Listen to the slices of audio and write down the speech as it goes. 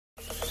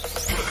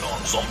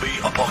Zombie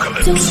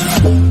apocalypse.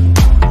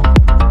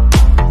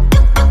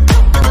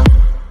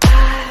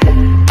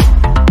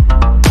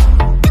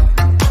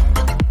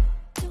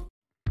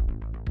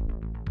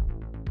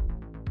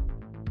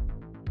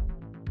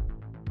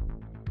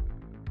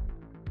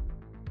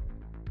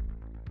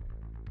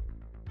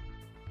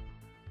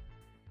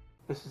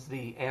 This is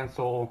the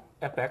Ancel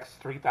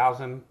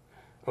FX3000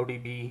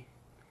 OBD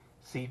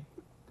seed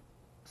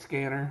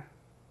scanner.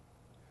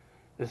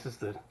 This is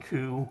the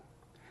two.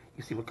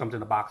 You see what comes in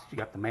the box. You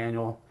got the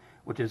manual,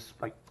 which is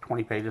like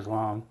 20 pages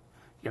long.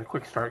 You got a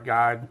quick start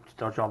guide, which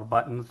tells you all the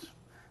buttons,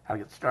 how to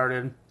get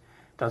started.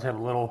 It does have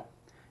a little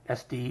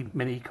SD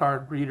mini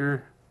card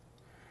reader.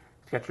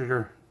 It's got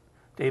your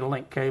data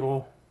link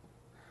cable.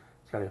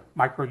 It's got a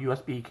micro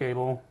USB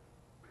cable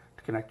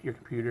to connect to your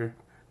computer.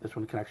 This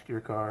one connects to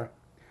your car.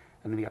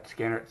 And then you got the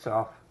scanner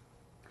itself.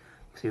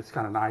 You see it's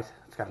kind of nice.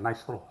 It's got a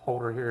nice little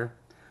holder here.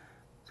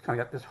 It's kind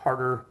of got this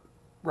harder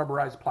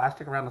rubberized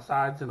plastic around the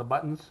sides and the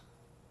buttons.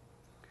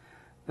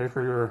 There's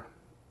where your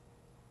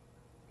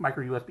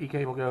micro USB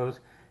cable goes.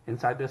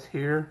 Inside this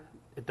here,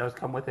 it does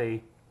come with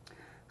a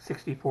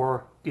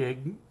 64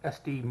 gig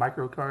SD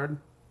micro card.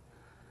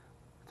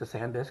 It's a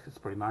SanDisk. It's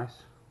pretty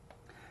nice.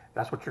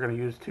 That's what you're going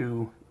to use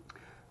to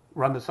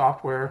run the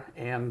software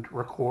and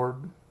record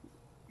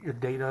your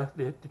data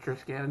that you're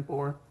scanning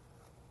for.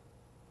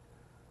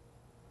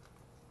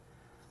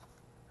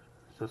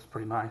 So it's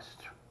pretty nice.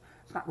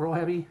 It's not real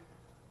heavy,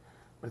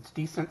 but it's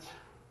decent.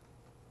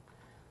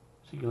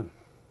 So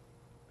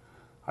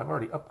I've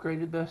already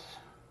upgraded this,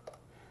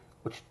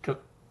 which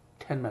took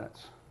 10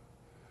 minutes.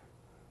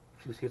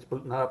 You can see it's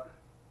booting up.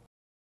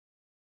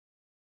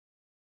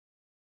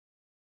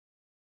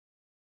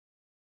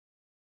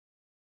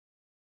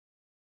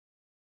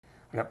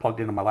 I got plugged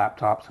into my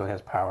laptop, so it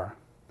has power.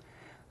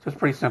 So it's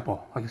pretty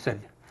simple. Like I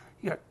said,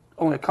 you got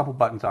only a couple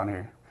buttons on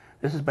here.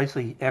 This is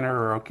basically enter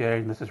or OK,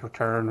 and this is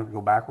return or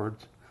go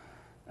backwards.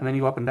 And then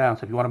you go up and down.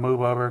 So if you want to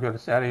move over, go to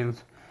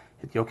settings,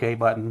 hit the OK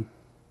button.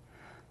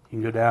 You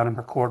can go down in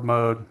record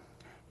mode.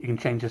 You can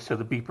change this so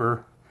the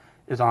beeper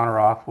is on or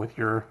off with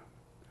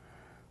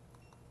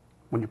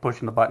when you're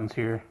pushing the buttons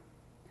here.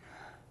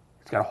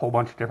 It's got a whole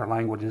bunch of different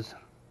languages.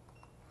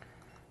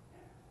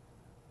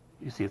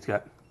 You see it's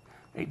got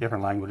 8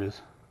 different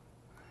languages.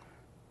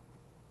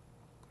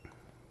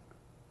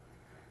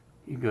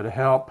 You go to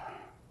help.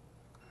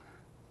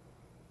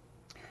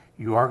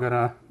 You are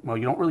gonna, well,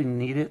 you don't really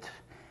need it.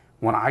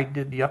 When I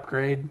did the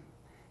upgrade,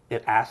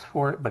 it asked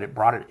for it, but it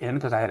brought it in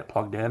because I had it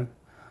plugged in.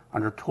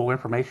 Under tool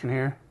information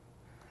here,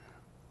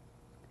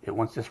 it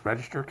wants this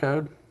register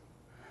code,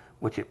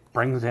 which it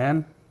brings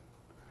in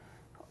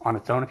on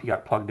its own if you got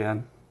it plugged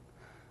in.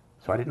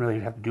 So I didn't really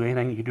have to do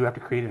anything. You do have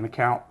to create an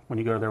account when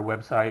you go to their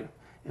website.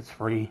 It's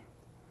free.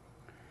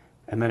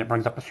 And then it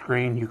brings up a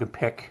screen. You can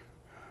pick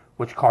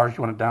which cars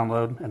you want to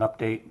download and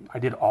update. I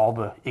did all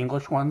the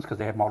English ones because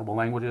they have multiple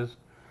languages.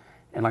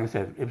 And like I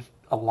said, it was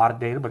a lot of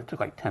data, but it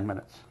took like 10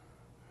 minutes.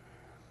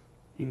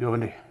 You can go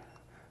into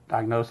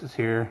diagnosis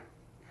here.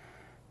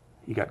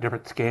 You got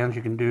different scans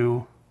you can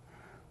do.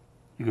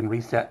 You can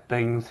reset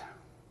things.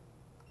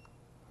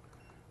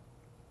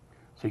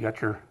 So you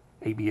got your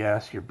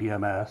ABS, your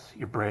BMS,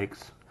 your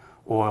brakes,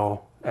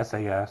 oil,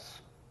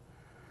 SAS,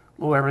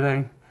 a little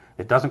everything.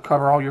 It doesn't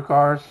cover all your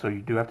cars, so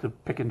you do have to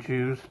pick and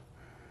choose.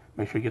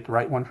 Make sure you get the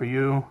right one for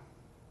you.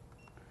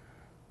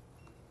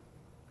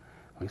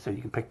 Like I said,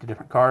 you can pick the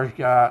different cars you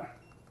got.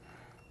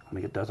 I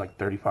think it does like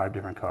 35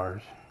 different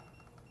cars.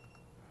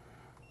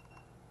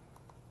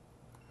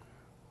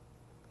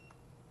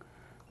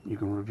 You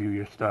can review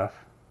your stuff.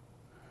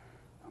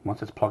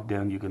 Once it's plugged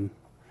in, you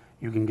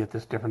can get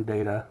this different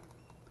data.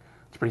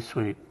 It's pretty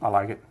sweet. I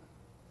like it.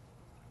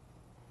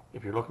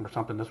 If you're looking for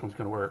something, this one's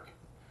going to work.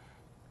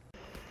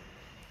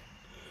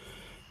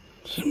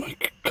 It's in my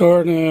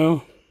car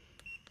now.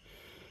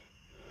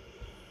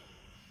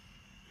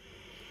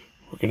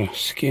 We're going to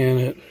scan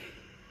it.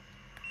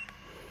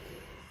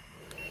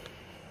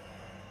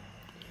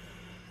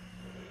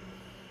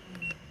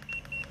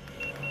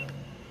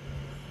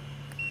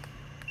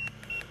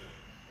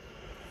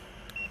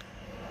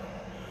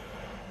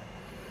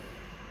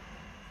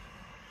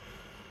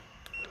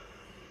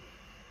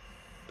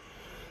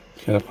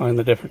 Gotta find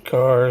the different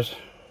cars.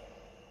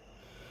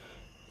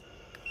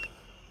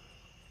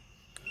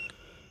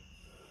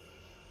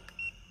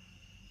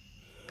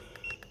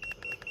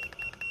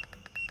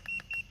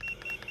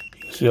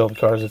 You can see all the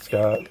cars it's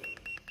got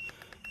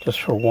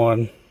just for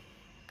one.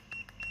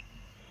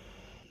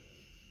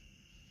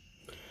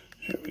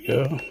 Here we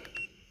go.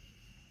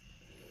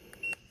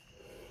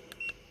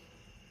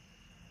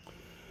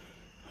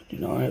 I do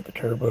not have the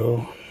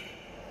turbo.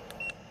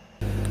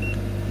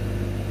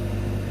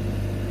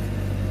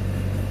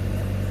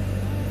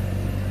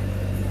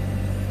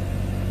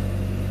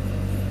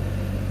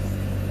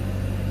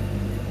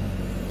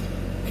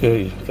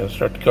 Okay, you gotta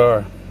start the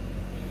car.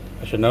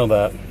 I should know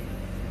that.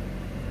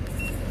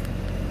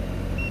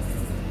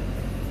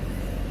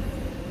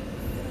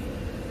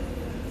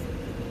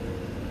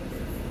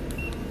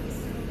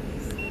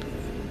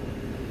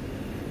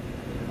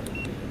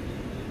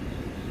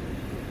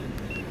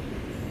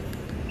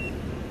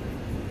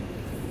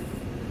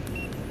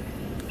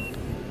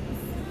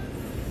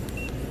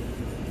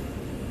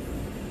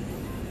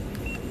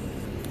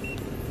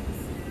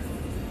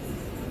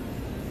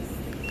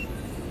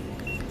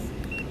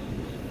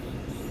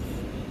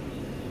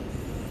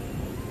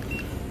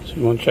 So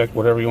you want to check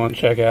whatever you want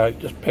to check out,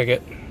 just pick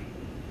it.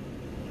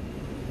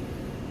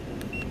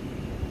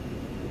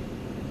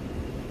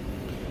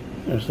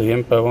 There's the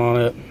info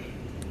on it.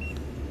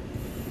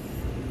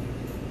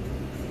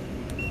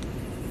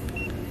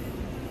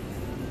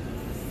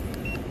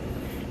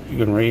 You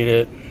can read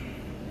it.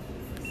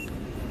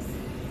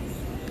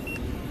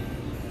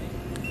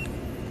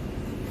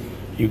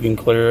 You can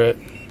clear it.